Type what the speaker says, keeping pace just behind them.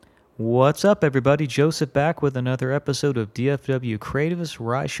What's up, everybody? Joseph back with another episode of DFW Creatives,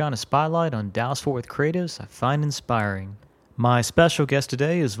 where I shine a spotlight on Dallas-Fort Worth creatives I find inspiring. My special guest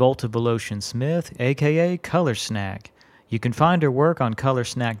today is Volta Voloshin Smith, aka Color Snack. You can find her work on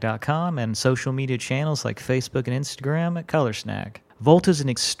colorsnack.com and social media channels like Facebook and Instagram at Color Snack. Volta is an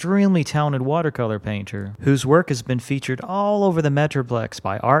extremely talented watercolor painter whose work has been featured all over the Metroplex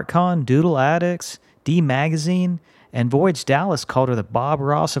by ArtCon, Doodle Addicts, D Magazine, and Voyage Dallas called her the Bob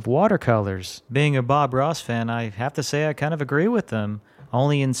Ross of watercolors. Being a Bob Ross fan, I have to say I kind of agree with them.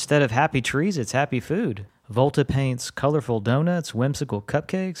 Only instead of happy trees, it's happy food. Volta paints colorful donuts, whimsical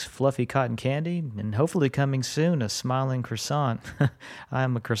cupcakes, fluffy cotton candy, and hopefully coming soon, a smiling croissant.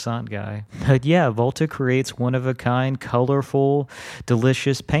 I'm a croissant guy. But yeah, Volta creates one-of-a-kind, colorful,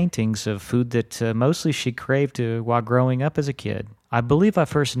 delicious paintings of food that mostly she craved while growing up as a kid. I believe I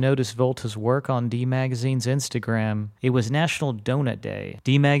first noticed Volta's work on D Magazine's Instagram. It was National Donut Day.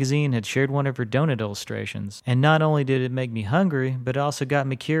 D Magazine had shared one of her donut illustrations, and not only did it make me hungry, but it also got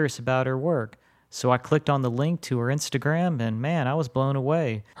me curious about her work. So I clicked on the link to her Instagram, and man, I was blown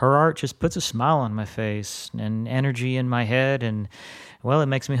away. Her art just puts a smile on my face and energy in my head, and well, it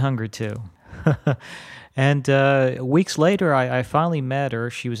makes me hungry too. And weeks later, I finally met her.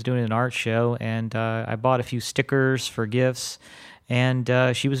 She was doing an art show, and I bought a few stickers for gifts.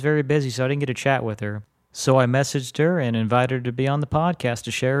 And she was very busy, so I didn't get to chat with her. So I messaged her and invited her to be on the podcast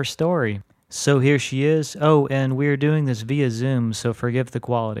to share her story. So here she is. Oh, and we're doing this via Zoom, so forgive the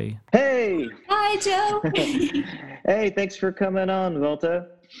quality. Hey! Hi, Joe. Hey, thanks for coming on, Volta.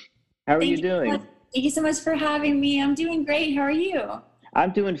 How are you doing? Thank you so much for having me. I'm doing great. How are you?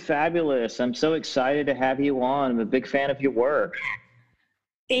 I'm doing fabulous. I'm so excited to have you on. I'm a big fan of your work.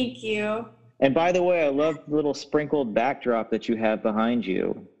 Thank you. And by the way, I love the little sprinkled backdrop that you have behind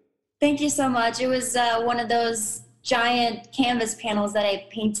you. Thank you so much. It was one of those giant canvas panels that I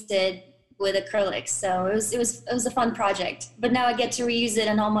painted with acrylics. So it was a fun project. But now I get to reuse it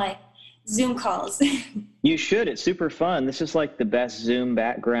in all my Zoom calls. You should. It's super fun. This is like the best Zoom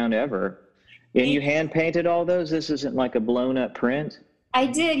background ever. And you hand painted all those? This isn't like a blown up print? I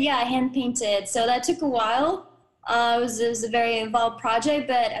did, yeah, I hand painted. So that took a while. It was a very involved project,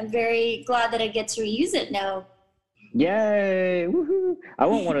 but I'm very glad that I get to reuse it now. Yay! Woohoo! I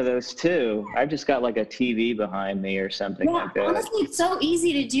want one of those too. I've just got like a TV behind me or something like that. Honestly, it's so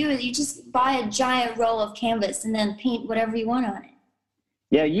easy to do. You just buy a giant roll of canvas and then paint whatever you want on it.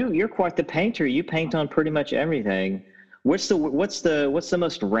 Yeah, you're quite the painter. You paint on pretty much everything. What's the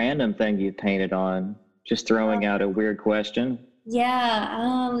most random thing you've painted on? Just throwing out a weird question.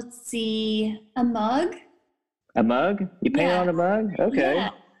 Yeah, let's see, a mug. A mug? You painted on a mug? Okay.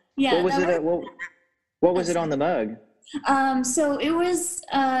 Yeah. What was it? What was it on the mug? So it was.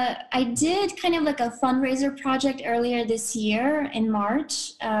 I did kind of like a fundraiser project earlier this year in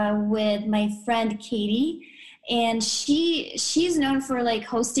March with my friend Katie, and she's known for like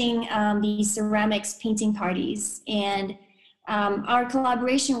hosting these ceramics painting parties, and our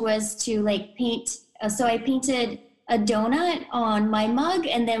collaboration was to like paint. So I painted a donut on my mug,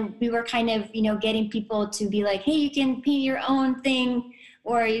 and then we were kind of, getting people to be like, hey, you can paint your own thing,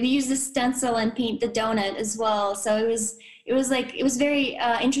 or you use the stencil and paint the donut as well. So it was very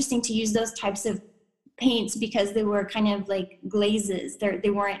interesting to use those types of paints because they were kind of like glazes. They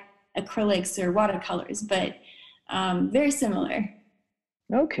weren't acrylics or watercolors, but very similar.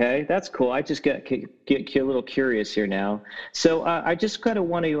 Okay, that's cool. I just get a little curious here now. So I just kind of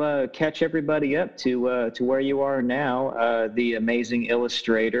want to catch everybody up to where you are now. The amazing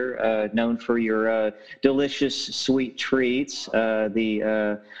illustrator, known for your delicious sweet treats,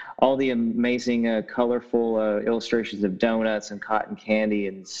 all the amazing colorful illustrations of donuts and cotton candy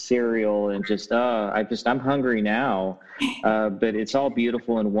and cereal, and I'm hungry now. But it's all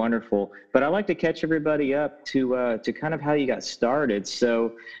beautiful and wonderful. But I like to catch everybody up to kind of how you got started. So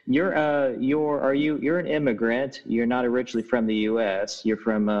you're an immigrant. You're not originally from the U.S. You're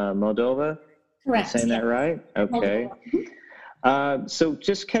from Moldova. Correct. Am I saying that right? Okay. So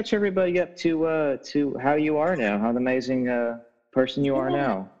just catch everybody up to how you are now, how the amazing person you are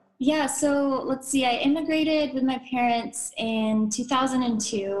now. Yeah. So let's see. I immigrated with my parents in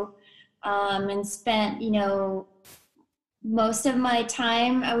 2002, and spent most of my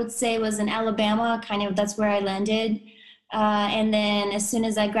time, I would say, was in Alabama. Kind of that's where I landed. And then as soon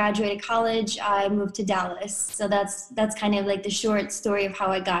as I graduated college, I moved to Dallas. So that's kind of like the short story of how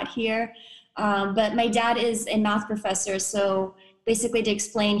I got here. But my dad is a math professor. So basically, to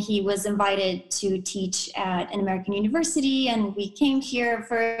explain, he was invited to teach at an American university. And we came here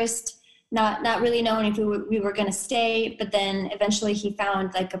first, not really knowing if we were going to stay. But then eventually he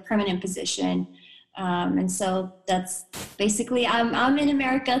found like a permanent position And so that's basically, I'm in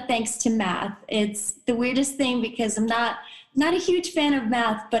America thanks to math. It's the weirdest thing because I'm not a huge fan of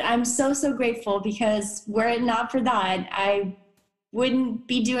math, but I'm so grateful because were it not for that, I wouldn't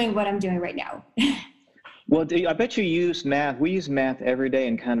be doing what I'm doing right now. Well, I bet you use math. We use math every day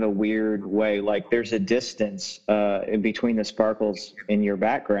in kind of a weird way. Like there's a distance in between the sparkles in your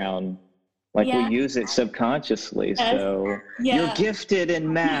background. Like Yeah. we use it subconsciously. Yes. So you're Yeah. gifted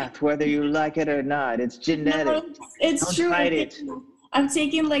in math, whether you like it or not. It's genetic. No, it's Don't true. fight it. I'm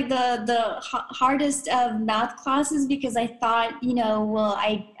taking like the hardest of math classes because I thought, well,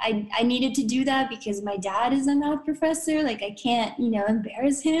 I needed to do that because my dad is a math professor. Like I can't,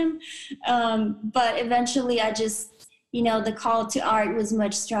 embarrass him. But eventually I just, the call to art was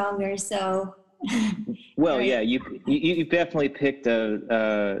much stronger. So. Well, Right. yeah, you definitely picked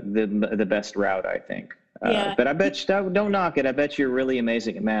the best route, I think. Yeah. But I bet you, don't knock it. I bet you're really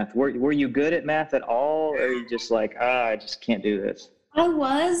amazing at math. Were you good at math at all, or are you just like, I just can't do this?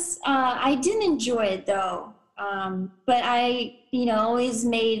 I didn't enjoy it though. But I, always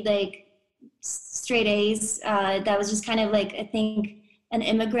made like straight A's. That was just kind of like, I think, an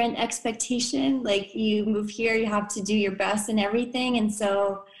immigrant expectation. Like you move here, you have to do your best and everything. And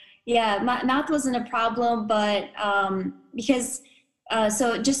so, yeah, math wasn't a problem, but because,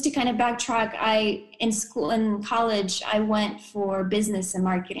 so just to kind of backtrack, in college, I went for business and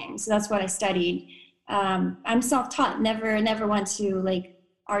marketing. So that's what I studied. I'm self-taught, never went to like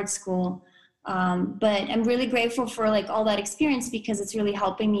art school. But I'm really grateful for like all that experience because it's really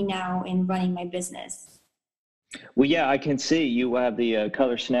helping me now in running my business. Well, yeah, I can see you have the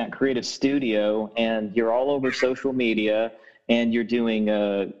Color Snack Creative Studio, and you're all over social media, and you're doing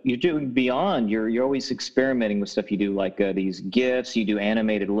beyond. You're always experimenting with stuff. You do like these GIFs. You do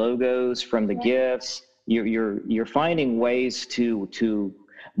animated logos from the GIFs. You're finding ways to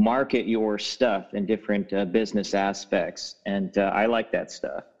market your stuff in different business aspects, and I like that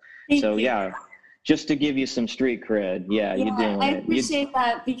stuff. Thank So you. yeah, just to give you some street cred, yeah, you're doing I it. appreciate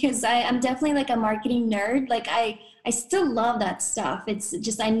that because I'm definitely like a marketing nerd. Like I still love that stuff. It's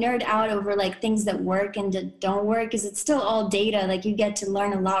just I nerd out over like things that work and that don't work because it's still all data. Like you get to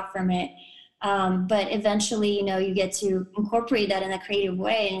learn a lot from it. But eventually, you get to incorporate that in a creative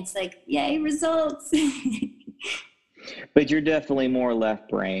way and it's like, yay, results. But you're definitely more left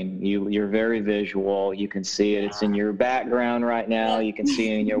brain. You're very visual. You can see it. It's in your background right now. You can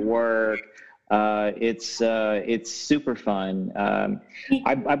see it in your work. It's super fun.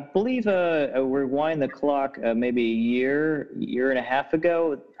 I believe rewind the clock maybe a year and a half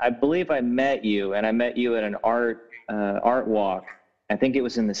ago. I believe I met you, and I met you at an art walk. I think it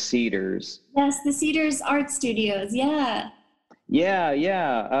was in the Cedars. Yes, the Cedars Art Studios. Yeah. Yeah.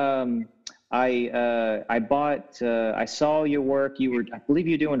 I saw your work. I believe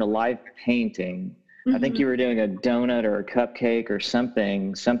you're doing a live painting. I think you were doing a donut or a cupcake or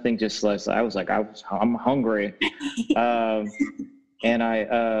something just like, I'm hungry. And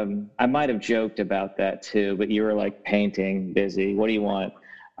I might have joked about that too, but you were like painting busy. What do you want?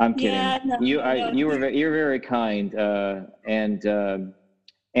 I'm kidding. Yeah, no, You're very kind.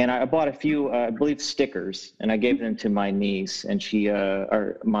 And I bought a few, I believe, stickers, and I gave them to my niece, and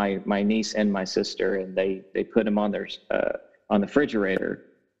my niece and my sister, and they put them on the refrigerator.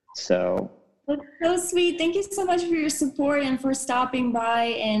 So. That's so sweet. Thank you so much for your support and for stopping by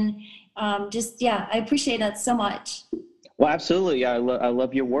and I appreciate that so much. Well, absolutely. Yeah, I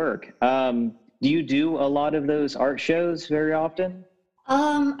love your work. Do you do a lot of those art shows very often?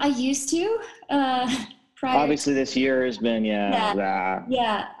 I used to. Obviously, this year has been,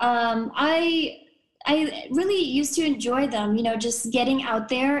 I really used to enjoy them, just getting out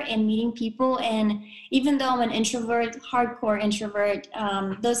there and meeting people. And even though I'm an introvert, hardcore introvert,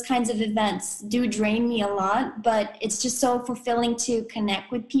 those kinds of events do drain me a lot, but it's just so fulfilling to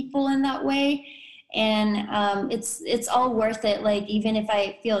connect with people in that way. And it's all worth it. Like, even if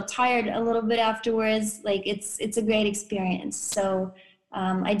I feel tired a little bit afterwards, like it's a great experience. So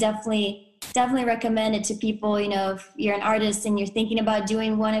I definitely recommend it to people. If you're an artist and you're thinking about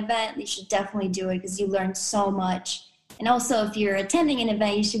doing one event, you should definitely do it because you learn so much. And also, if you're attending an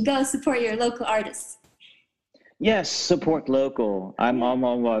event, you should go support your local artists. Yes, support local. I'm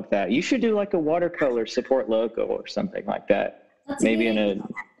all about that. You should do like a watercolor support local or something like that. That's maybe in a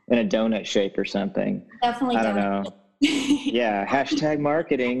donut shape or something. Definitely I don't know. Yeah, hashtag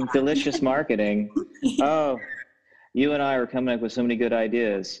marketing, delicious marketing. Oh, you and I are coming up with so many good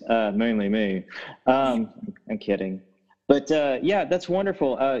ideas, mainly me. I'm kidding. But yeah, that's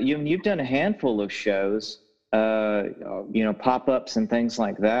wonderful. You've done a handful of shows, pop-ups and things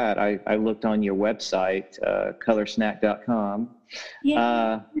like that. I looked on your website, colorsnack.com,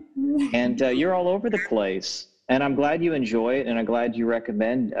 Yeah. And you're all over the place. And I'm glad you enjoy it, and I'm glad you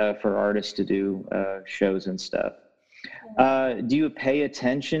recommend for artists to do shows and stuff. Do you pay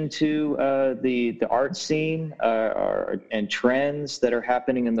attention to the art scene and trends that are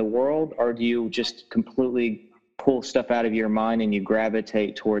happening in the world, or do you just completely pull stuff out of your mind and you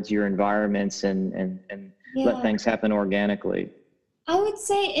gravitate towards your environments and let things happen organically? I would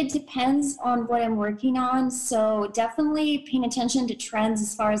say it depends on what I'm working on. So definitely paying attention to trends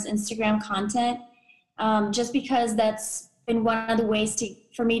as far as Instagram content, just because that's been one of the ways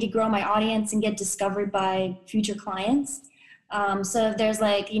for me to grow my audience and get discovered by future clients. So if there's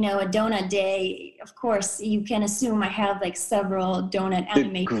like, a donut day, of course you can assume I have like several donut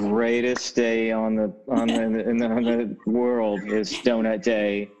animations. The greatest day on the world is Donut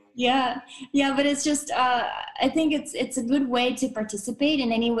Day. Yeah, but it's just I think it's a good way to participate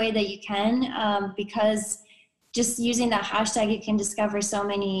in any way that you can, because just using that hashtag, you can discover so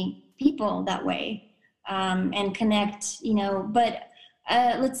many people that way, and connect. But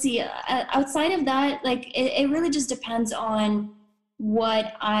let's see. Outside of that, like it really just depends on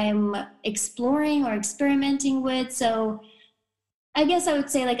what I'm exploring or experimenting with. So I guess I would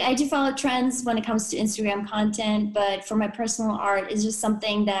say, like, I do follow trends when it comes to Instagram content, but for my personal art, it's just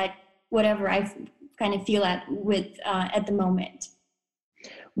something that whatever I kind of feel at the moment.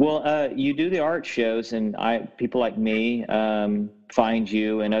 Well, you do the art shows, and people like me find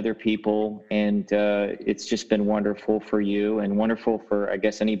you and other people, and it's just been wonderful for you and wonderful for, I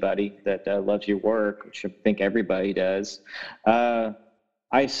guess, anybody that loves your work, which I think everybody does. I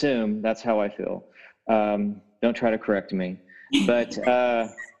assume that's how I feel. Don't try to correct me. But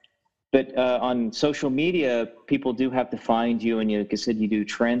on social media, people do have to find you, and like I said, you do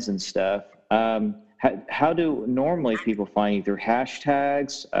trends and stuff. How do normally people find you? Through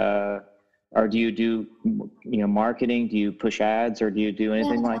hashtags, or do you do marketing? Do you push ads, or do you do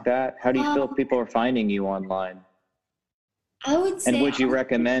anything like that? How do you feel people are finding you online? I would say. And would you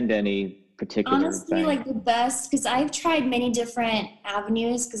recommend any particular honestly thing? Like the best, because I've tried many different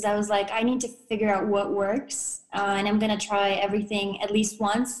avenues, because I was like, I need to figure out what works, and I'm gonna try everything at least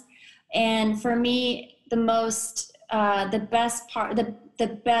once. And for me, the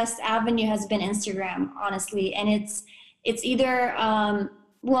best avenue has been Instagram, honestly. And it's either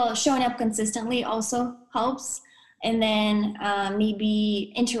showing up consistently also helps, and then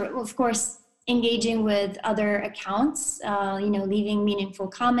maybe of course engaging with other accounts, leaving meaningful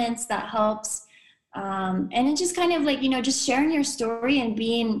comments, that helps. And it's just kind of like, just sharing your story and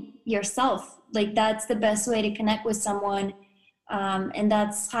being yourself. Like that's the best way to connect with someone. And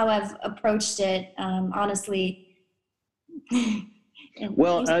that's how I've approached it, honestly.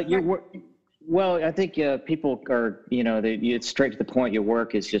 Well, I think people are, it's straight to the point. Your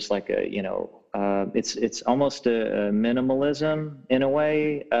work is just like it's almost a minimalism in a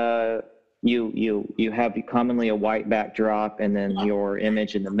way. You have commonly a white backdrop and then your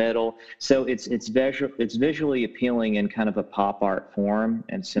image in the middle. So it's visually appealing in kind of a pop art form,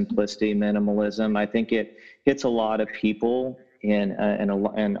 and simplicity, minimalism. I think it hits a lot of people in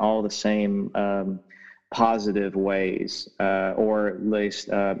all the same positive ways, or at least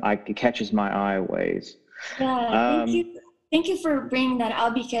it catches my eye ways. Yeah, thank you for bringing that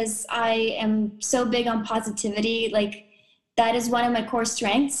up, because I am so big on positivity. Like that is one of my core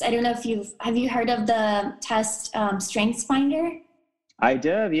strengths. I don't know if have you heard of the test, Strengths Finder? I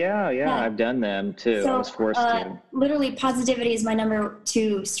did, yeah. I've done them too. So, I was forced to. Literally, positivity is my number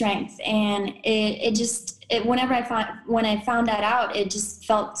 2 strength, and when I found that out, it just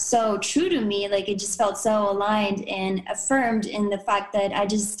felt so true to me. Like it just felt so aligned and affirmed in the fact that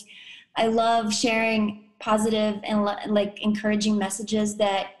I love sharing positive and like encouraging messages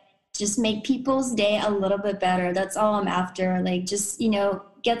that just make people's day a little bit better. That's all I'm after. Like just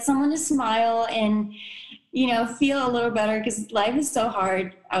get someone to smile and feel a little better, because life is so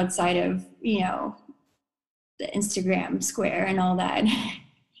hard outside of, the Instagram square and all that.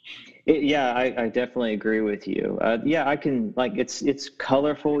 I definitely agree with you. I can, like, it's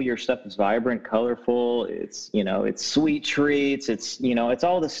colorful. Your stuff is vibrant, colorful. It's, it's sweet treats. It's, it's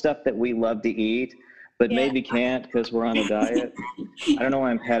all the stuff that we love to eat, but maybe can't because we're on a diet. I don't know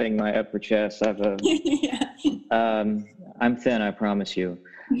why I'm patting my upper chest. I'm thin, I promise you.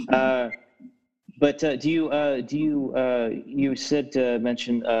 But do you said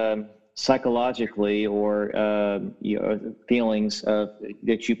mention psychologically or feelings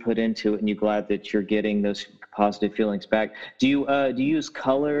that you put into it, and you're glad that you're getting those positive feelings back? Do you use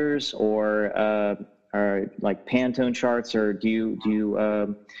colors or like Pantone charts, or do you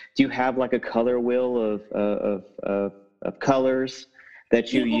have like a color wheel of colors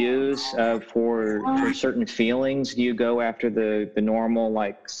that you Yeah. use for certain feelings? Do you go after the normal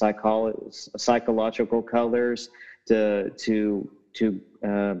like psychological colors to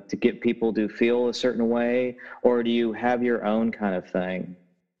get people to feel a certain way, or do you have your own kind of thing?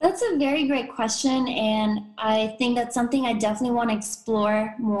 That's a very great question, and I think that's something I definitely want to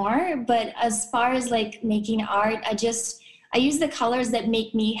explore more. But as far as like making art, I use the colors that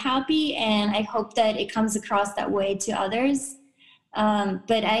make me happy, and I hope that it comes across that way to others.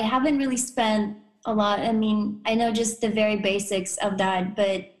 But I haven't really spent a lot. I mean, I know just the very basics of that,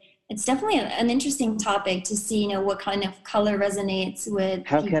 but it's definitely an interesting topic to see, what kind of color resonates with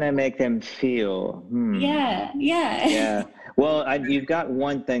How can I people. make them feel? Yeah, yeah. Yeah. Well, you've got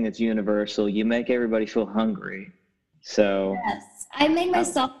one thing that's universal. You make everybody feel hungry. So, Yes, I make uh,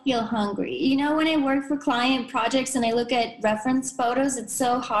 myself feel hungry. When I work for client projects and I look at reference photos, it's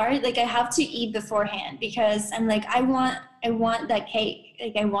so hard. Like I have to eat beforehand because I'm like, I want that cake.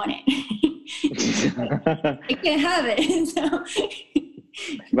 Like I want it. I can't have it.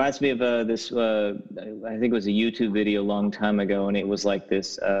 reminds me of this. I think it was a YouTube video a long time ago, and it was like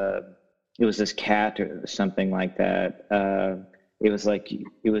this. It was this cat or something like that. It was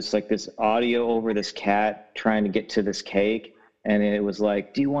like this audio over this cat trying to get to this cake, and it was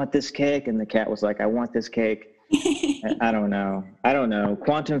like, "Do you want this cake?" And the cat was like, "I want this cake." I don't know. I don't know.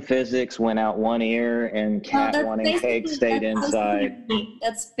 Quantum physics went out one ear, and No, cat wanting cake stayed that's basically inside. me.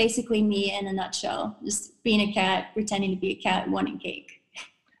 That's basically me in a nutshell. Just being a cat, pretending to be a cat, wanting cake.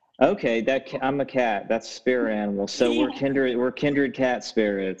 Okay, I'm a cat. That's a spirit animal. So we're Yeah. kindred. We're kindred cat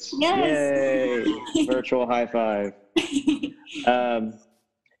spirits. Yes. Yay! Virtual high five. Um,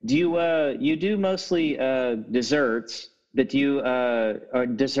 do you do mostly desserts? But do you or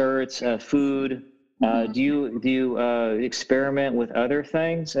desserts, food? Mhm. Do you experiment with other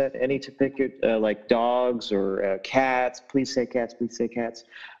things at any particular like dogs or cats? Please say cats. Please say cats.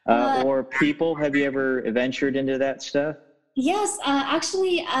 Uh, Or people? Have you ever ventured into that stuff? yes,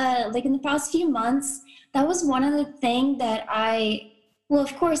 actually, like in the past few months, that was one of the things that well,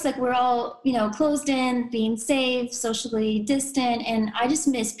 of course, like we're all, closed in, being safe, socially distant, and I just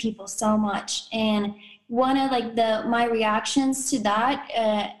miss people so much. And one of like my reactions to that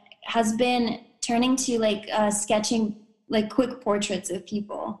has been turning to like sketching like quick portraits of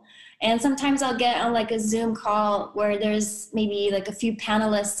people. And sometimes I'll get on like a Zoom call where there's maybe like a few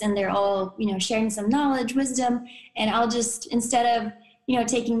panelists and they're all, sharing some knowledge, wisdom, and I'll just, instead of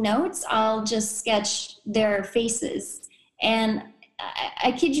taking notes, I'll just sketch their faces. And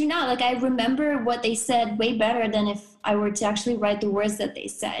I kid you not, like I remember what they said way better than if I were to actually write the words that they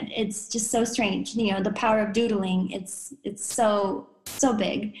said. It's just so strange, the power of doodling. It's so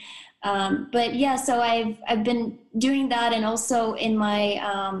big. But yeah, so I've been doing that, and also in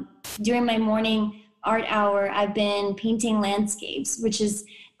my during my morning art hour, I've been painting landscapes, which is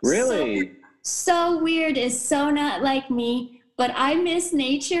so Really? so weird. Is so not like me, but I miss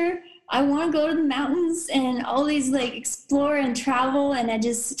nature. I want to go to the mountains and always like explore and travel, and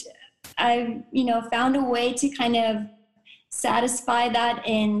I've found a way to kind of satisfy that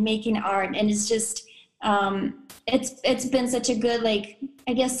in making art, and it's just it's been such a good, like,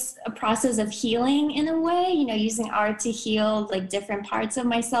 I guess a process of healing in a way, using art to heal like different parts of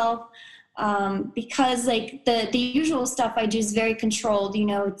myself, because like the usual stuff I do is very controlled.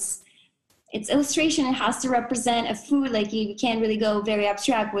 It's illustration. It has to represent a food. Like you can't really go very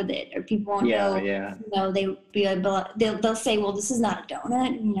abstract with it, or people won't Yeah, know. yeah. They'll say, well, this is not a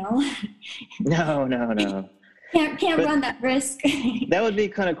donut. No, no, no. Can't But run that risk. that would be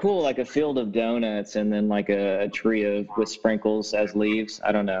kind of cool, like a field of donuts and then like a tree with sprinkles as leaves.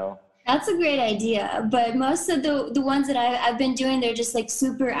 I don't know. That's a great idea. But most of the ones that I've been doing, they're just like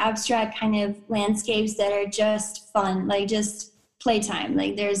super abstract kind of landscapes that are just fun, like just playtime.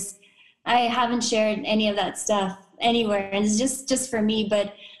 Like I haven't shared any of that stuff anywhere, and it's just for me.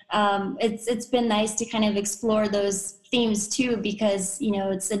 But it's been nice to kind of explore those themes too, because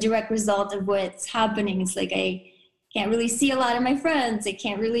it's a direct result of what's happening. It's like I can't really see a lot of my friends. I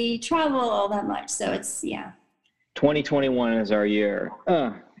can't really travel all that much. So it's, yeah. 2021 is our year.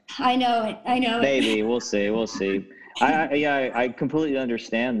 I know it. I know it. Maybe we'll see. We'll see. I completely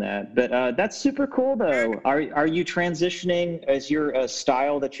understand that, but that's super cool though. Are you transitioning as your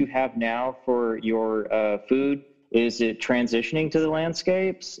style that you have now for your food? Is it transitioning to the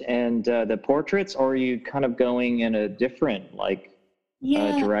landscapes and the portraits, or are you kind of going in a different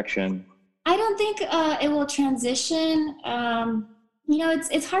Yeah. direction? I don't think it will transition.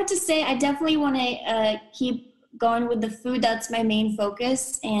 It's hard to say. I definitely want to keep going with the food. That's my main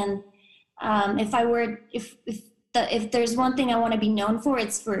focus. And if there's one thing I want to be known for,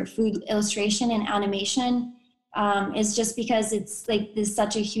 it's for food illustration and animation. is just because it's like this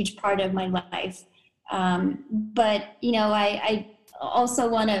such a huge part of my life. But I also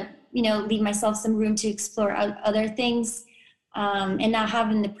want to leave myself some room to explore other things, and not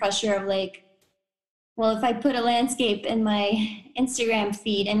having the pressure of like, well, if I put a landscape in my Instagram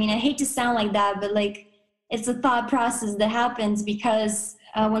feed, I mean, I hate to sound like that, but like it's a thought process that happens because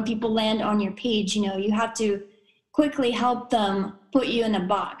when people land on your page, you have to quickly help them put you in a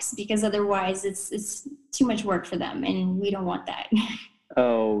box, because otherwise it's too much work for them, and we don't want that.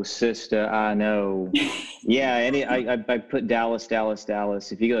 Oh, sister, I know. Yeah, I put Dallas, Dallas,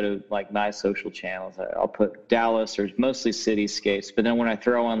 Dallas. If you go to like my social channels, I'll put Dallas or mostly cityscapes. But then when I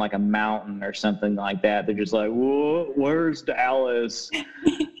throw on like a mountain or something like that, they're just like, "Whoa, where's Dallas?"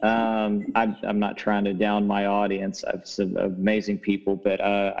 I'm not trying to down my audience. I've some amazing people, but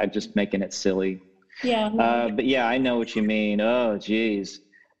I'm just making it silly. Yeah. But yeah, I know what you mean. Oh, geez.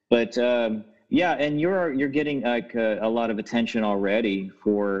 But yeah, and you're getting like a lot of attention already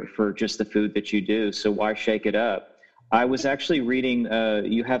for just the food that you do. So why shake it up? I was actually reading.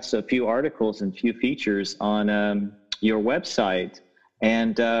 You have a few articles and few features on your website,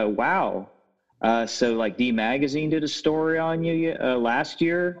 and wow. So like D Magazine did a story on you last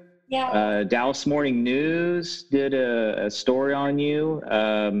year. Yeah. Dallas Morning News did a story on you.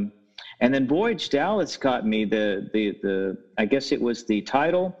 And then Voyage Dallas got me the I guess it was the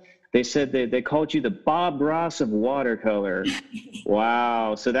title. They said they called you the Bob Ross of watercolor.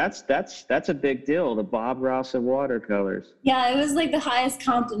 Wow. So that's a big deal, the Bob Ross of watercolors. Yeah, it was like the highest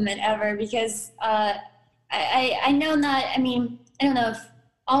compliment ever, because I know not, I mean, I don't know if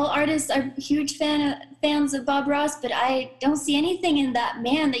all artists are huge fans of Bob Ross, but I don't see anything in that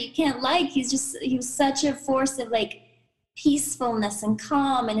man that you can't like. He was such a force of like peacefulness and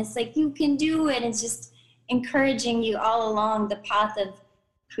calm, and it's like, you can do it. It's just encouraging you all along the path of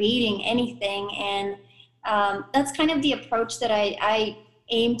creating anything. And that's kind of the approach that I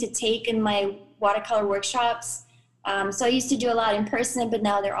aim to take in my watercolor workshops. So I used to do a lot in person, but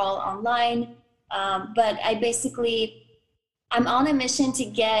now they're all online. But I'm on a mission to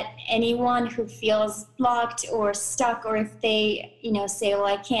get anyone who feels blocked or stuck, or if they, say,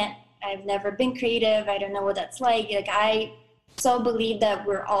 well, I've never been creative, I don't know what that's like. Like, I so believe that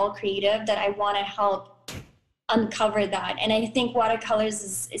we're all creative, that I want to help uncover that. And I think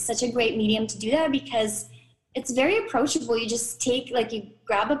watercolors is such a great medium to do that, because it's very approachable. You just you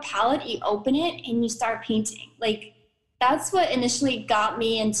grab a palette, you open it, and you start painting. Like, that's what initially got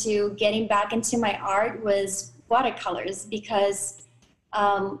me into getting back into my art, was watercolors, because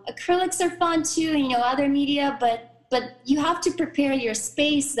acrylics are fun too, other media, but you have to prepare your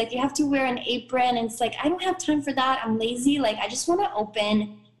space. Like, you have to wear an apron, and it's like, I don't have time for that. I'm lazy. Like, I just want to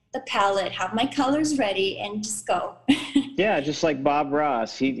open the palette, have my colors ready, and just go. Yeah, just like Bob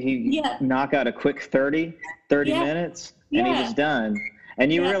Ross. He knock out a quick 30 minutes, and he was done.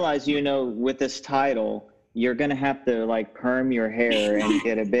 And you realize, with this title, you're going to have to like perm your hair and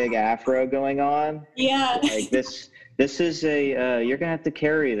get a big afro going on. Yeah. Like this is you're going to have to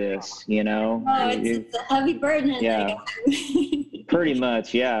carry this, Oh, it's a heavy burden. Yeah. Pretty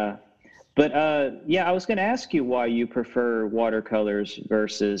much, yeah. But I was going to ask you why you prefer watercolors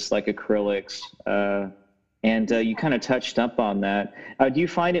versus like acrylics. And you kind of touched up on that. Do you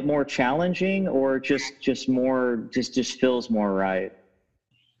find it more challenging, or just feels more right?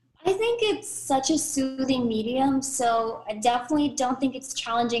 I think it's such a soothing medium, so I definitely don't think it's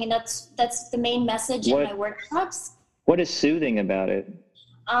challenging, and that's the main message in my workshops. What is soothing about it?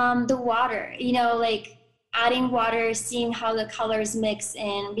 The water, like adding water, seeing how the colors mix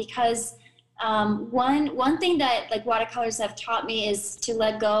in, because one thing that like watercolors have taught me is to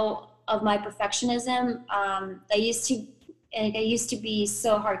let go of my perfectionism. I used to be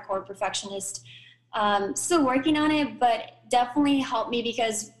so hardcore perfectionist. Still working on it, but definitely helped me,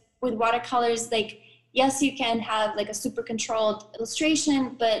 because with watercolors, like, yes, you can have like a super controlled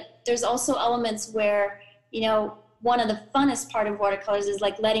illustration, but there's also elements where, one of the funnest part of watercolors is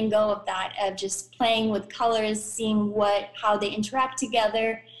like letting go of that, of just playing with colors, seeing how they interact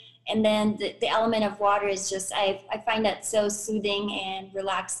together. And then the element of water is just, I find that so soothing and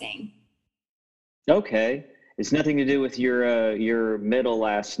relaxing. Okay. It's nothing to do with your middle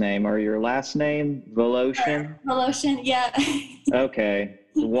last name, or your last name, Voloshin? Voloshin, yeah. Okay.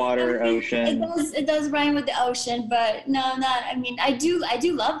 Water, ocean. It does rhyme with the ocean, but no, not. I mean, I do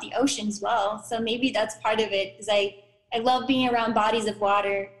love the ocean as well. So maybe that's part of it, because I love being around bodies of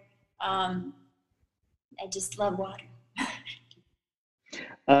water. I just love water.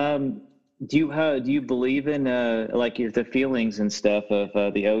 Do you believe in like the feelings and stuff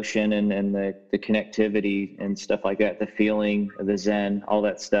of the ocean and the connectivity and stuff like that, the feeling, the Zen, all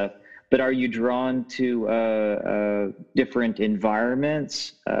that stuff? but are you drawn to different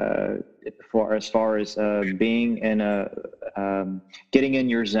environments as far as being in getting in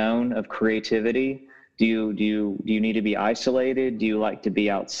your zone of creativity? Do you need to be isolated? Do you like to be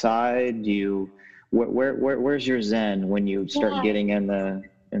outside? Where's your zen when you start getting in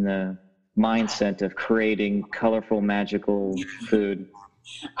the mindset of creating colorful, magical food?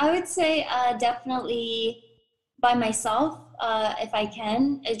 I would say definitely by myself, if I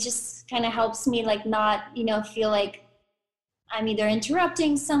can. It just kind of helps me like not, feel like I'm either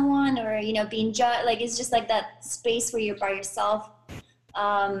interrupting someone or, being judged. Like it's just like that space where you're by yourself.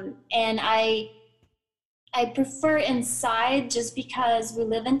 And I prefer inside just because we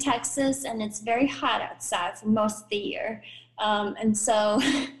live in Texas and it's very hot outside for most of the year. And so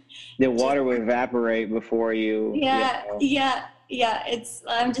the water will evaporate before you. Yeah.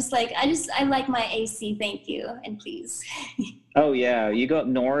 I'm just like, I like my AC. Thank you. And please. Oh yeah. You go up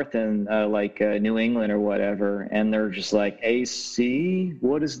north and New England or whatever, and they're just like, AC,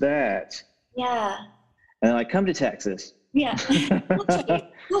 what is that? Yeah. And they're like, come to Texas. Yeah.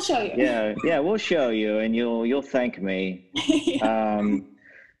 We'll show you. Yeah, we'll show you, and you'll thank me. Yeah.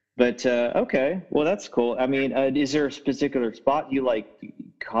 Okay, well that's cool. I mean, is there a particular spot you like,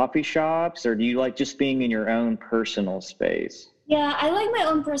 coffee shops, or do you like just being in your own personal space? Yeah, I like my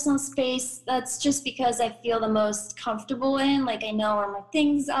own personal space. That's just because I feel the most comfortable in. Like I know where my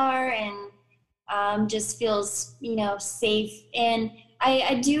things are, and just feels safe. And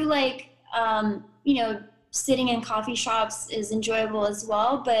I do like sitting in coffee shops is enjoyable as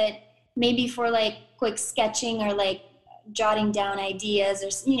well, but maybe for like quick sketching or like jotting down ideas, or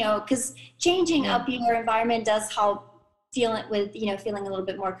because changing up your environment does help feeling a little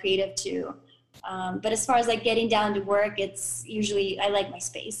bit more creative too. But as far as like getting down to work, it's usually I like my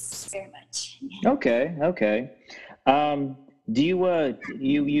space very much. Okay. Do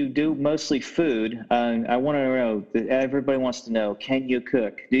you do mostly food? I want to know. Everybody wants to know. Can you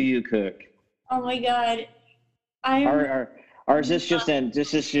cook? Do you cook? Oh my God. Or is this just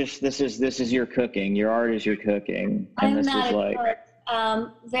this is your cooking? Your art is your cooking, and I'm this not is like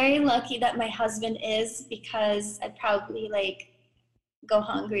very lucky that my husband is, because I'd probably like go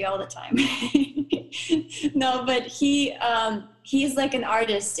hungry all the time. No, but he's like an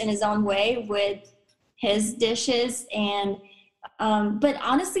artist in his own way with his dishes, and but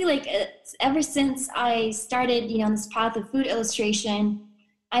honestly, like ever since I started on this path of food illustration,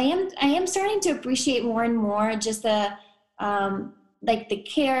 I am starting to appreciate more and more just the like the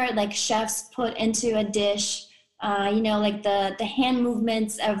care like chefs put into a dish, like the hand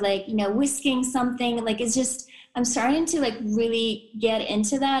movements of like whisking something. Like it's just, I'm starting to like really get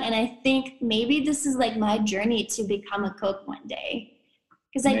into that, and I think maybe this is like my journey to become a cook one day,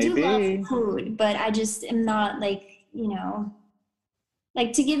 because I do love food, but I just am not like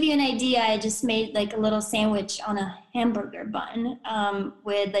like, to give you an idea, I just made like a little sandwich on a hamburger bun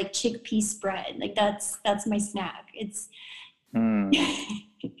with like chickpea spread. Like that's my snack. It's.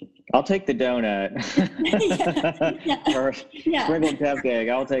 I'll take the donut. Or sprinkled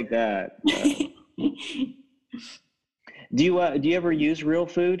cupcake. I'll take that. Do you ever use real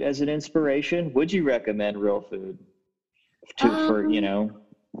food as an inspiration? Would you recommend real food for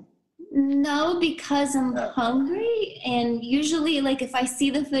No, because I'm hungry, and usually like if I see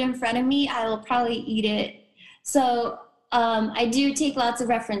the food in front of me, I will probably eat it. So I do take lots of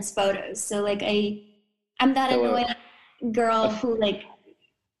reference photos. So like I'm that annoying girl who like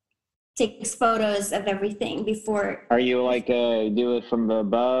takes photos of everything before. Are you like do it from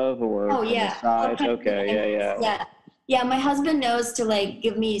above or from the side? Okay, yeah. My husband knows to like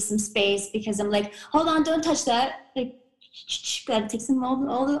give me some space, because I'm like, hold on, don't touch that. Like, gotta take some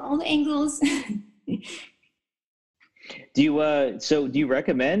all the angles. Do you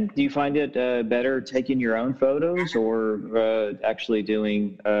recommend? Do you find it better taking your own photos, or actually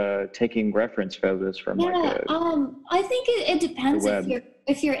taking reference photos from I think it depends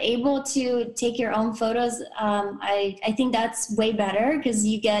if you're able to take your own photos. I think that's way better, because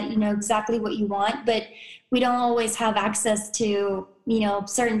you get exactly what you want, but we don't always have access to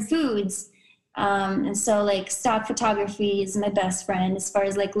certain foods. And so like stock photography is my best friend as far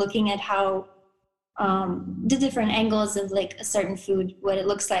as like looking at how the different angles of like a certain food, what it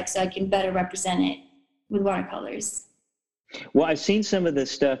looks like, so I can better represent it with watercolors. Well, I've seen some of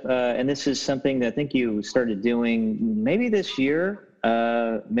this stuff, and this is something that I think you started doing maybe this year.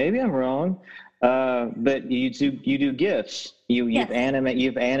 Maybe I'm wrong, but you do GIFs. You've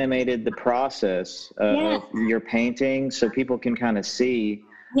animated the process of your painting, so people can kind of see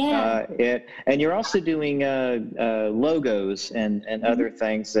it. And you're also doing logos and other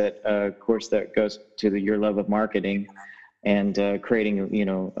things that, of course, that goes to your love of marketing. and creating,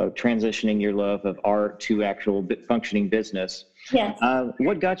 transitioning your love of art to actual functioning business. Yes.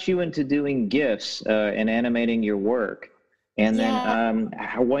 What got you into doing GIFs and animating your work? And then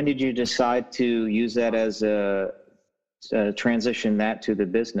when did you decide to use that as a transition that to the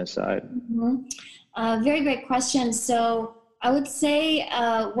business side? Very great question. So I would say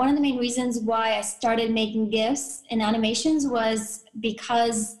one of the main reasons why I started making GIFs and animations was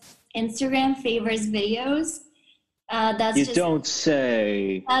because Instagram favors videos. Don't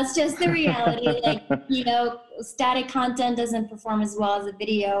say. That's just the reality. Like, static content doesn't perform as well as a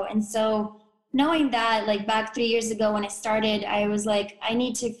video. And so knowing that, like back 3 years ago when I started, I was like, I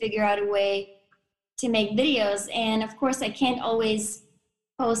need to figure out a way to make videos. And of course, I can't always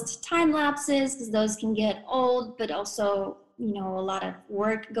post time lapses because those can get old, but also, a lot of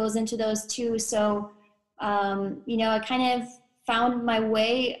work goes into those too. So, I kind of found my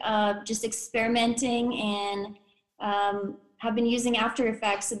way just experimenting and have been using After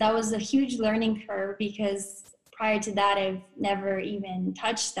Effects. So that was a huge learning curve because prior to that, I've never even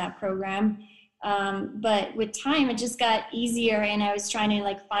touched that program. But with time, it just got easier, and I was trying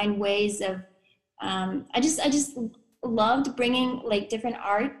to find ways of, I just loved bringing different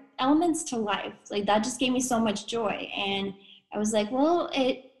art elements to life. That just gave me so much joy. And I was like, well,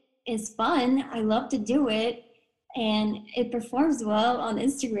 it is fun. I love to do it. And it performs well on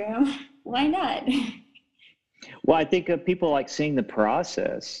Instagram. Why not? Well, I think people like seeing the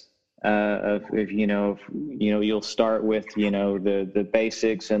process of you'll start with, the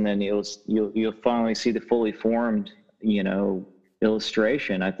basics, and then you'll finally see the fully formed,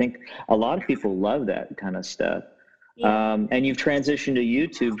 illustration. I think a lot of people love that kind of stuff. Yeah. And you've transitioned to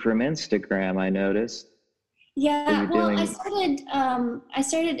YouTube from Instagram, I noticed. Yeah, well, I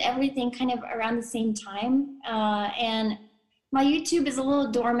started everything kind of around the same time, and my YouTube is a little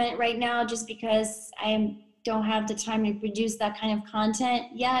dormant right now just because I don't have the time to produce that kind of content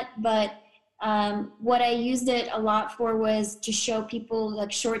yet. But what I used it a lot for was to show people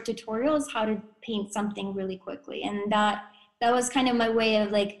short tutorials how to paint something really quickly, and that was kind of my way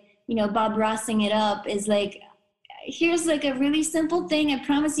of Bob Rossing it up. Is here's a really simple thing. I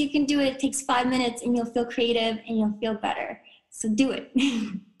promise you can do it. It takes 5 minutes and you'll feel creative and you'll feel better. So do it.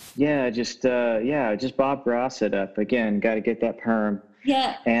 Just Bob Ross it up. Again, got to get that perm.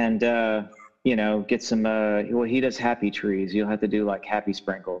 Yeah. And, get some, he does happy trees. You'll have to do happy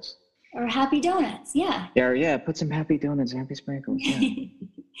sprinkles. Or happy donuts. Yeah. Yeah. Put some happy donuts, happy sprinkles. Yeah.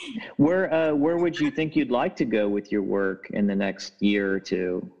 Where would you think you'd like to go with your work in the next year or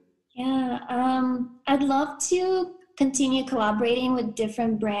two? Yeah, I'd love to continue collaborating with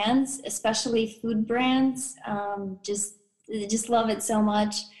different brands, especially food brands. Just love it so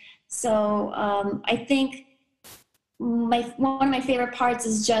much. So I think one of my favorite parts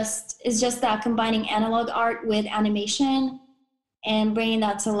is just that combining analog art with animation and bringing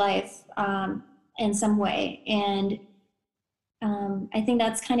that to life in some way. And I think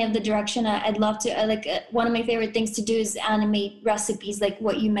that's kind of the direction I'd love to, one of my favorite things to do is animate recipes. Like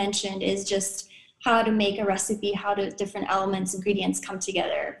what you mentioned is just how to make a recipe, how do different elements, ingredients come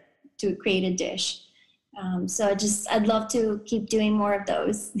together to create a dish. So I'd love to keep doing more of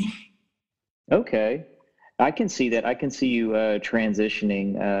those. Okay. I can see that. I can see you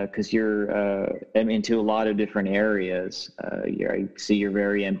transitioning because you're into a lot of different areas. I see you're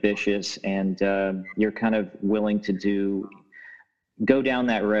very ambitious, and you're kind of willing to go down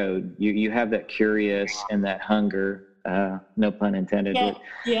that road. You have that curious and that hunger. No pun intended.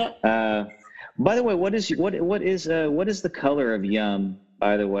 Yeah. By the way, what is the color of yum?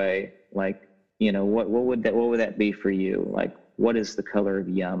 By the way, what would that be for you? What is the color of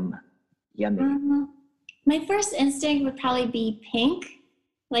yum? Yummy. My first instinct would probably be pink.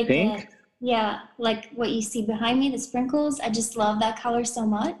 Pink? Like what you see behind me, the sprinkles. I just love that color so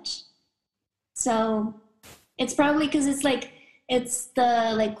much. So it's probably because it's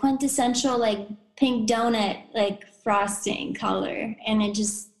the quintessential pink donut frosting color, and it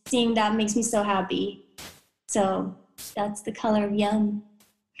just seeing that makes me so happy. So that's the color of yum.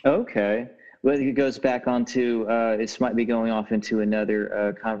 Okay. Well, it goes back onto this might be going off into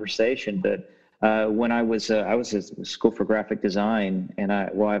another conversation, but when I was at school for graphic design, and I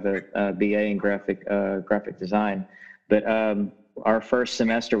have a BA in graphic design, but our first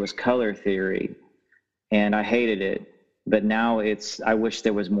semester was color theory, and I hated it. But now I wish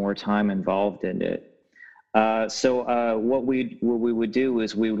there was more time involved in it. So what we would do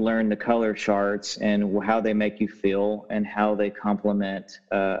is we would learn the color charts and how they make you feel and how they complement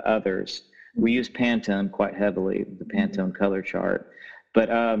others. We use Pantone quite heavily, the Pantone color chart, but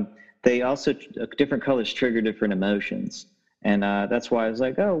they also, different colors trigger different emotions. And that's why I was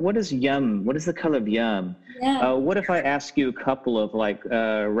like, oh, what is yum? What is the color of yum? Yeah. What if I ask you a couple of like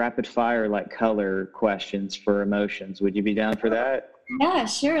rapid fire like color questions for emotions? Would you be down for that? Yeah,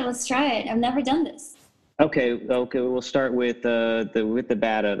 sure. Let's try it. I've never done this. Okay. We'll start with the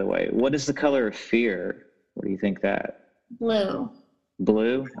bad out of the way. What is the color of fear? What do you think that? Blue.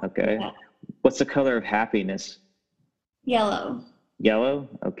 Blue. Okay. Yeah. What's the color of happiness? Yellow. Yellow.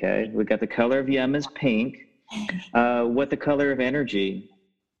 Okay. We got the color of yum is pink. What the color of energy?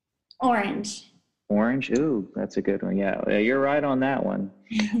 Orange. Orange. Ooh, that's a good one. Yeah, you're right on that one.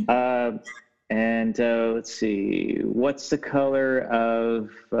 And let's see. What's the color of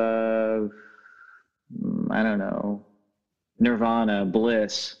I don't know, nirvana,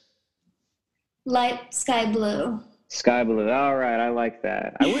 bliss? Light sky blue. Sky blue. All right, I like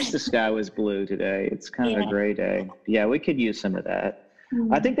that. I wish the sky was blue today. It's kind of a gray day. Yeah, we could use some of that.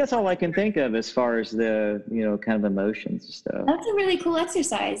 I think that's all I can think of as far as the, kind of emotions and stuff. That's a really cool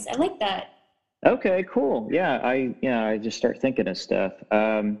exercise. I like that. Okay, cool. Yeah, I just start thinking of stuff.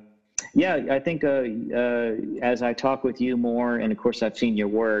 I think as I talk with you more, and of course I've seen your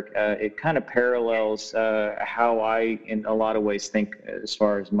work, it kind of parallels how I, in a lot of ways, think as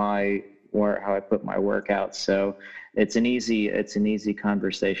far as my work, how I put my work out. So it's an easy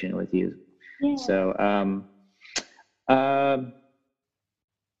conversation with you. Yeah. So.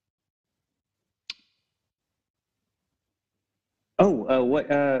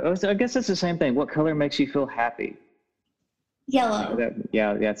 So I guess that's the same thing. What color makes you feel happy? Yellow.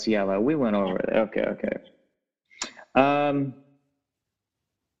 That's yellow. We went over it. Okay. I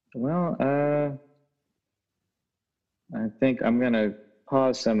think I'm gonna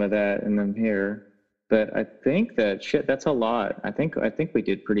pause some of that and then here, but I think that's a lot. I think we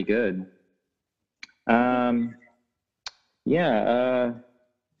did pretty good. I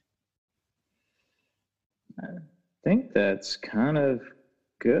think that's kind of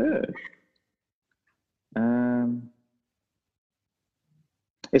good.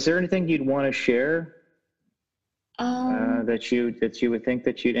 Is there anything you'd want to share that you would think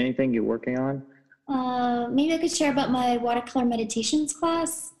that anything you're working on? Maybe I could share about my watercolor meditations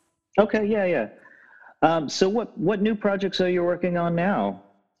class. Okay, yeah. So what new projects are you working on now?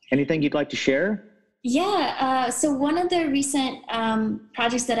 Anything you'd like to share? Yeah, so one of the recent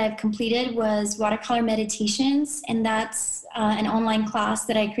projects that I've completed was watercolor meditations, and that's an online class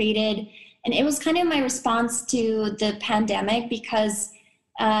that I created. And it was kind of my response to the pandemic because,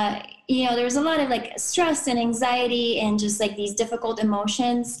 there was a lot of like stress and anxiety and just like these difficult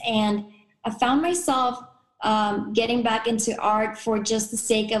emotions. And I found myself getting back into art for just the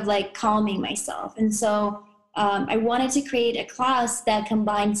sake of like calming myself. And so I wanted to create a class that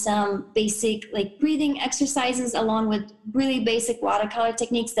combined some basic like breathing exercises along with really basic watercolor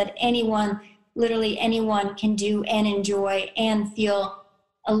techniques that literally anyone can do and enjoy and feel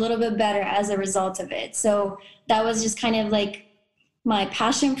a little bit better as a result of it. So that was just kind of like my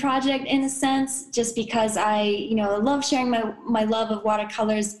passion project in a sense, just because I, love sharing my love of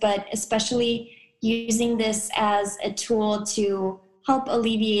watercolors, but especially using this as a tool to help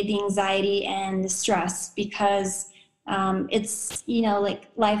alleviate the anxiety and the stress because it's, like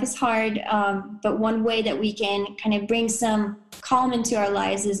life is hard, but one way that we can kind of bring some calm into our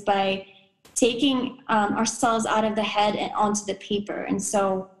lives is by taking ourselves out of the head and onto the paper. And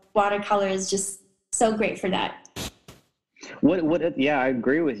so watercolor is just so great for that. Yeah, I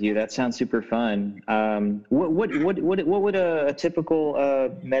agree with you. That sounds super fun. What would a typical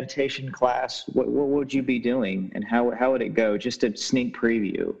meditation class, what would you be doing and how would it go? Just a sneak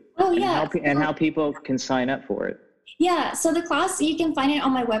preview. Oh, yeah. And how people can sign up for it. Yeah, so the class, you can find it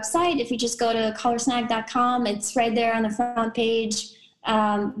on my website. If you just go to colorsnag.com, it's right there on the front page.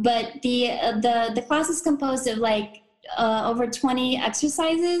 But the class is composed of like over 20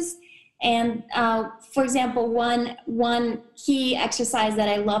 exercises. And for example, one key exercise that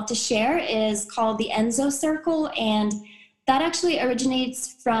I love to share is called the Enso Circle. And that actually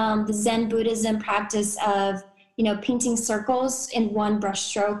originates from the Zen Buddhism practice of, painting circles in one brush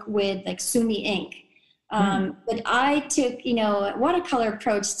stroke with like sumi ink. But I took, a watercolor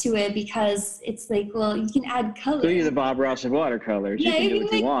approach to it because it's like, well, you can add color. So you're the Bob Ross of watercolors. Yeah, you can do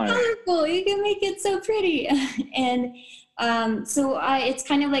what you want. Colorful. You can make it so pretty. And it's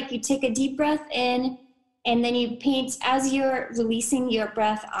kind of like you take a deep breath in and then you paint as you're releasing your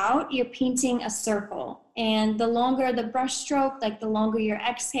breath out, you're painting a circle. And the longer the brush stroke, like the longer your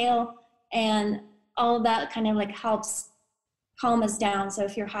exhale, and all of that kind of like helps calm us down. So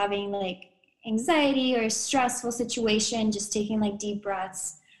if you're having like anxiety or a stressful situation, just taking like deep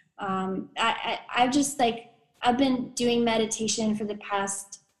breaths. I've been doing meditation for the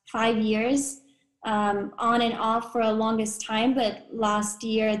past 5 years. on and off for a longest time, but last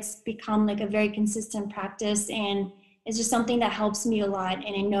year it's become like a very consistent practice, and it's just something that helps me a lot.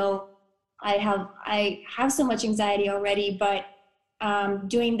 And I know I have so much anxiety already, but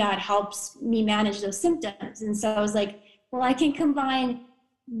doing that helps me manage those symptoms. And so I was like, well, I can combine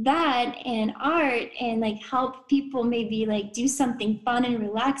that and art and like help people maybe like do something fun and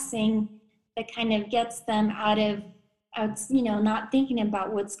relaxing that kind of gets them out, not thinking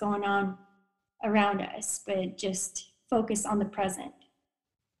about what's going on around us, but just focus on the present.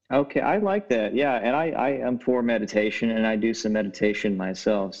 Okay, I like that. Yeah, and I am for meditation, and I do some meditation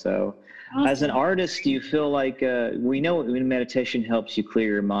myself. So, as an Awesome. artist, do you feel like we know meditation helps you clear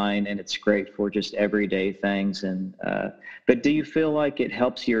your mind, and it's great for just everyday things. And but do you feel like it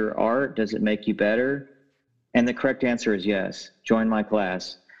helps your art? Does it make you better? And the correct answer is yes. Join my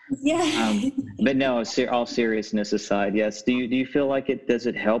class. Yeah. But no, all seriousness aside, yes. Do you feel like does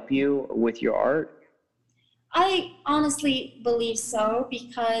it help you with your art? I honestly believe so,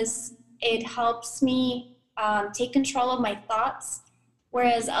 because it helps me take control of my thoughts.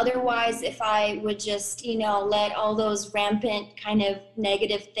 Whereas otherwise, if I would just, let all those rampant kind of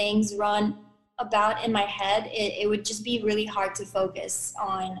negative things run about in my head, it would just be really hard to focus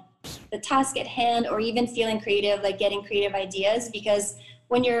on the task at hand, or even feeling creative, like getting creative ideas. Because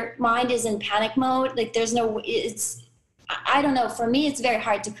when your mind is in panic mode, like I don't know, for me, it's very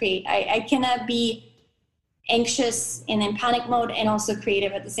hard to create. I cannot be anxious and in panic mode and also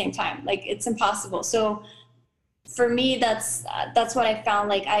creative at the same time. Like, it's impossible. So for me, that's what I found.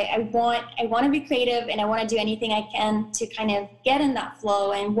 Like, I want to be creative, and I want to do anything I can to kind of get in that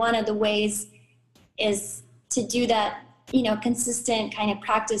flow. And one of the ways is to do that, consistent kind of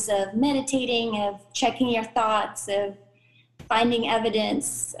practice of meditating, of checking your thoughts, of finding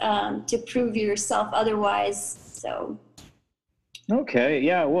evidence to prove yourself otherwise. So. Okay,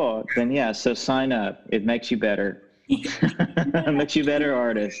 yeah, well, then yeah, so sign up. It makes you better. It makes you a better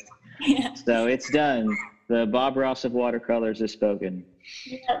artist. Yeah. So it's done. The Bob Ross of watercolors has spoken.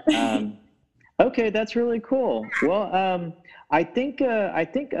 Yeah. Okay, that's really cool. Well, I think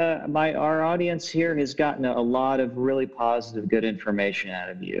our audience here has gotten a lot of really positive, good information out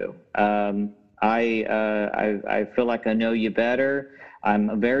of you. I feel like I know you better.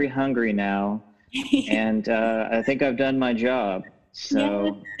 I'm very hungry now, and I think I've done my job. So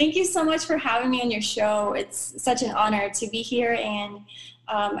Yeah, thank you so much for having me on your show. It's such an honor to be here, and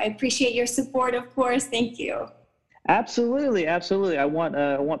I appreciate your support, of course. Thank you. absolutely, absolutely. I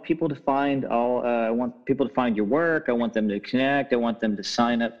want people to find I want people to find your work. I want them to connect. I want them to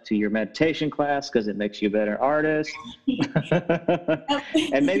sign up to your meditation class because it makes you a better artist.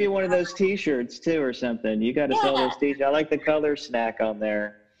 And maybe one of those T-shirts too, or something. You got to sell Yeah, those T-shirts. I like the color snack on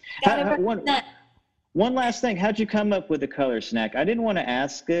there. gotta One represent. last thing. How'd you come up with the color snack? I didn't want to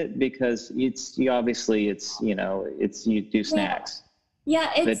ask it because you do Yeah. snacks.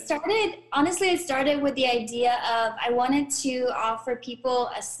 Yeah, But it started with the idea of I wanted to offer people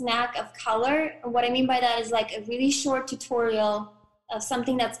a snack of color. What I mean by that is like a really short tutorial of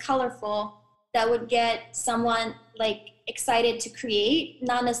something that's colorful that would get someone like excited to create,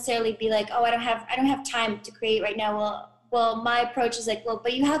 not necessarily be like, oh, I don't have time to create right now. Well, my approach is like, well,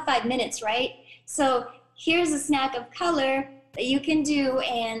 but you have 5 minutes, right? So here's a snack of color that you can do,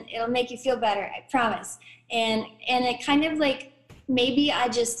 and it'll make you feel better, I promise. And it kind of like, maybe I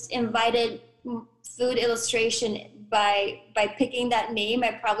just invited food illustration by picking that name.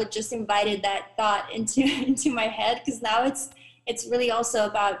 I probably just invited that thought into my head, because now it's really also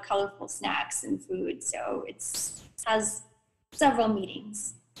about colorful snacks and food. So it has several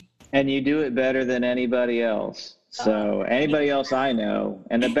meanings. and you do it better than anybody else. So anybody else I know,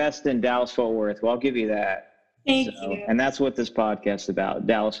 and the best in Dallas Fort Worth. Well, I'll give you that. Thank So, you. and that's what this podcast is about,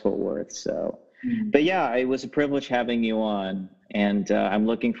 Dallas Fort Worth. So, but yeah, it was a privilege having you on, and I'm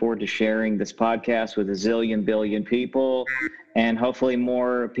looking forward to sharing this podcast with a zillion billion people, and hopefully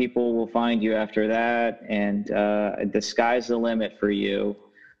more people will find you after that. And the sky's the limit for you.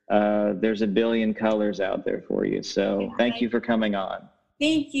 There's a billion colors out there for you. So thank you for coming on.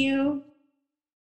 Thank you.